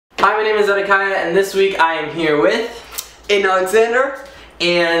Hi, my name is Zedakiah, and this week I am here with Aidan Alexander.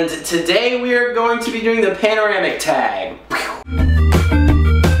 And today we are going to be doing the panoramic tag.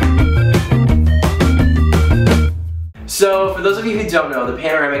 So, for those of you who don't know, the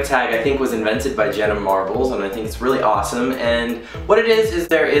panoramic tag I think was invented by Jenna Marbles, and I think it's really awesome. And what it is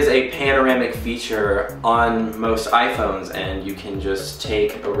there is a panoramic feature on most iPhones, and you can just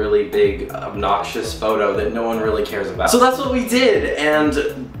take a really big, obnoxious photo that no one really cares about. So that's what we did,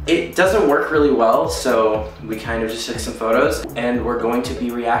 and it doesn't work really well, so we kind of just took some photos, and we're going to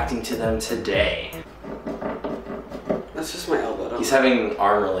be reacting to them today. That's just my elbow. He's having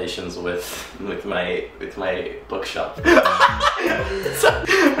arm relations with my bookshelf.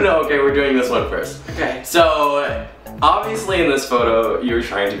 No, okay, we're doing this one first. Okay. So, obviously in this photo, you were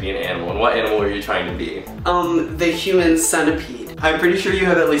trying to be an animal. And what animal were you trying to be? The human centipede. I'm pretty sure you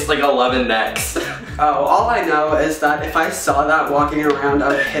have at least like 11 necks. Oh, all I know is that if I saw that walking around, I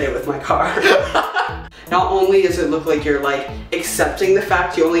would hit it with my car. Not only does it look like you're like accepting the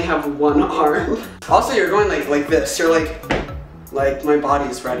fact you only have one arm, also you're going like this. You're like my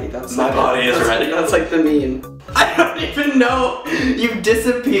body's ready. That's my body is ready. That's like the meme. I don't even know. You've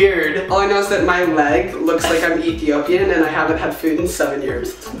disappeared. All I know is that my leg looks like I'm Ethiopian and I haven't had food in 7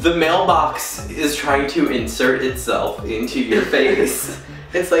 years. The mailbox is trying to insert itself into your face.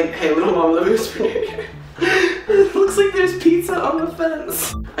 It's like, hey little mom, let me whisper near you. It looks like there's pizza on the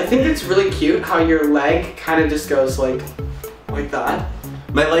fence. I think it's really cute how your leg kind of just goes like that.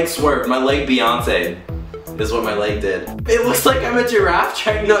 My leg swerved. My leg Beyonce is what my leg did. It looks like I'm a giraffe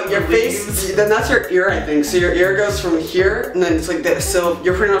trying to No, your face, then that's your ear, I think. So your ear goes from here, and then it's like this. So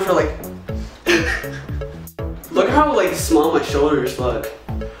you're pretty much for like... Look how like small my shoulders look.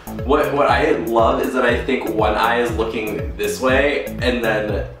 What I love is that I think one eye is looking this way, and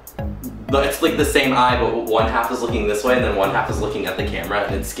then it's like the same eye, but one half is looking this way, and then one half is looking at the camera,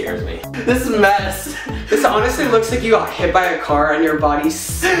 and it scares me. This mess. This honestly looks like you got hit by a car and your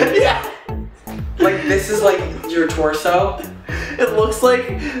body's... Yeah. Like this is like your torso. It looks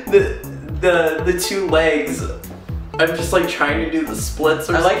like the two legs. I'm just like trying to do the splits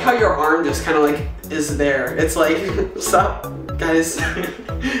or I like how your arm just kind of like is there. It's like, what's up, guys?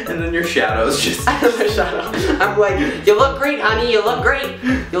 And then your shadow's just... My shadow. I'm like, you look great, honey. You look great.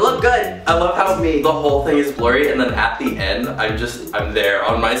 You look good. I love how the whole thing is blurry, and then at the end, I'm there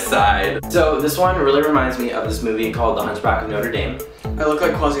on my side. So this one really reminds me of this movie called The Hunchback of Notre Dame. I look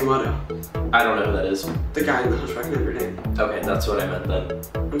like Quasimodo. I don't know who that is. The guy in The Hunchback of Notre Dame. Okay, that's what I meant then.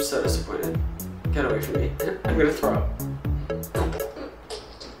 I'm so disappointed. Get away from me. I'm gonna throw up.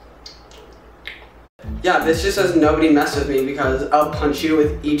 Yeah, this just says nobody mess with me because I'll punch you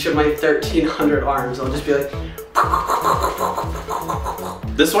with each of my 1,300 arms. I'll just be like...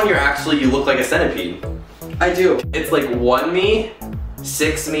 This one you look like a centipede. I do. It's like 1 me,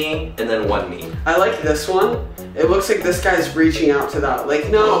 6 me, and then 1 me. I like this one. It looks like this guy's reaching out to that. Like,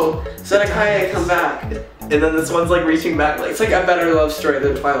 no, Zedakiah, come back. And then this one's like reaching back like... It's like a better love story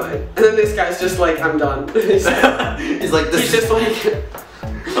than Twilight. And then this guy's just like, I'm done. He's like, this he's just like...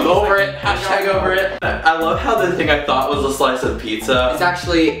 I'm over it. Hashtag over it. I love how the thing I thought was a slice of pizza. It's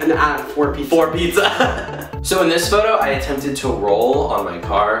actually an ad for pizza. For pizza. So in this photo, I attempted to roll on my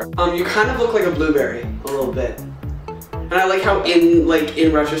car. You kind of look like a blueberry, a little bit. And I like how in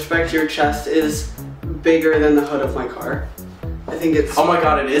retrospect, your chest is bigger than the hood of my car. I think it's... Oh my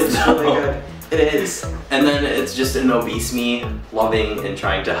god, it is really good. It is. And then it's just an obese me loving and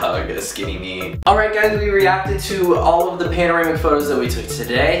trying to hug a skinny me. Alright guys, we reacted to all of the panoramic photos that we took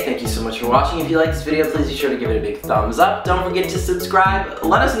today. Thank you so much for watching. If you like this video, please be sure to give it a big thumbs up. Don't forget to subscribe.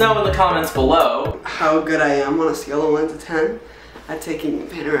 Let us know in the comments below how good I am on a scale of 1 to 10 at taking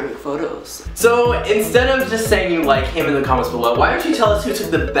panoramic photos. So instead of just saying you like him in the comments below, why don't you tell us who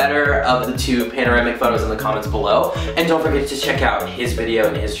took the better of the 2 panoramic photos in the comments below? And don't forget to check out his video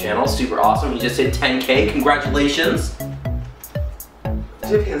and his channel. Super awesome. He just hit 10K. Congratulations.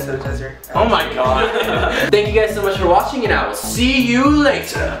 Do you have hand sanitizer? Oh my god. Thank you guys so much for watching, and I will see you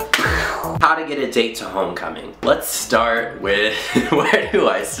later. How to get a date to homecoming. Let's start with, where do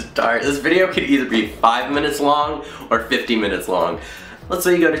I start? This video could either be 5 minutes long or 50 minutes long. Let's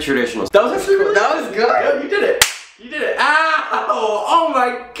say you go to traditional. That was actually cool. That was good. Yeah, you did it. You did it. Ow! Oh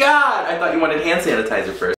my god! I thought you wanted hand sanitizer first.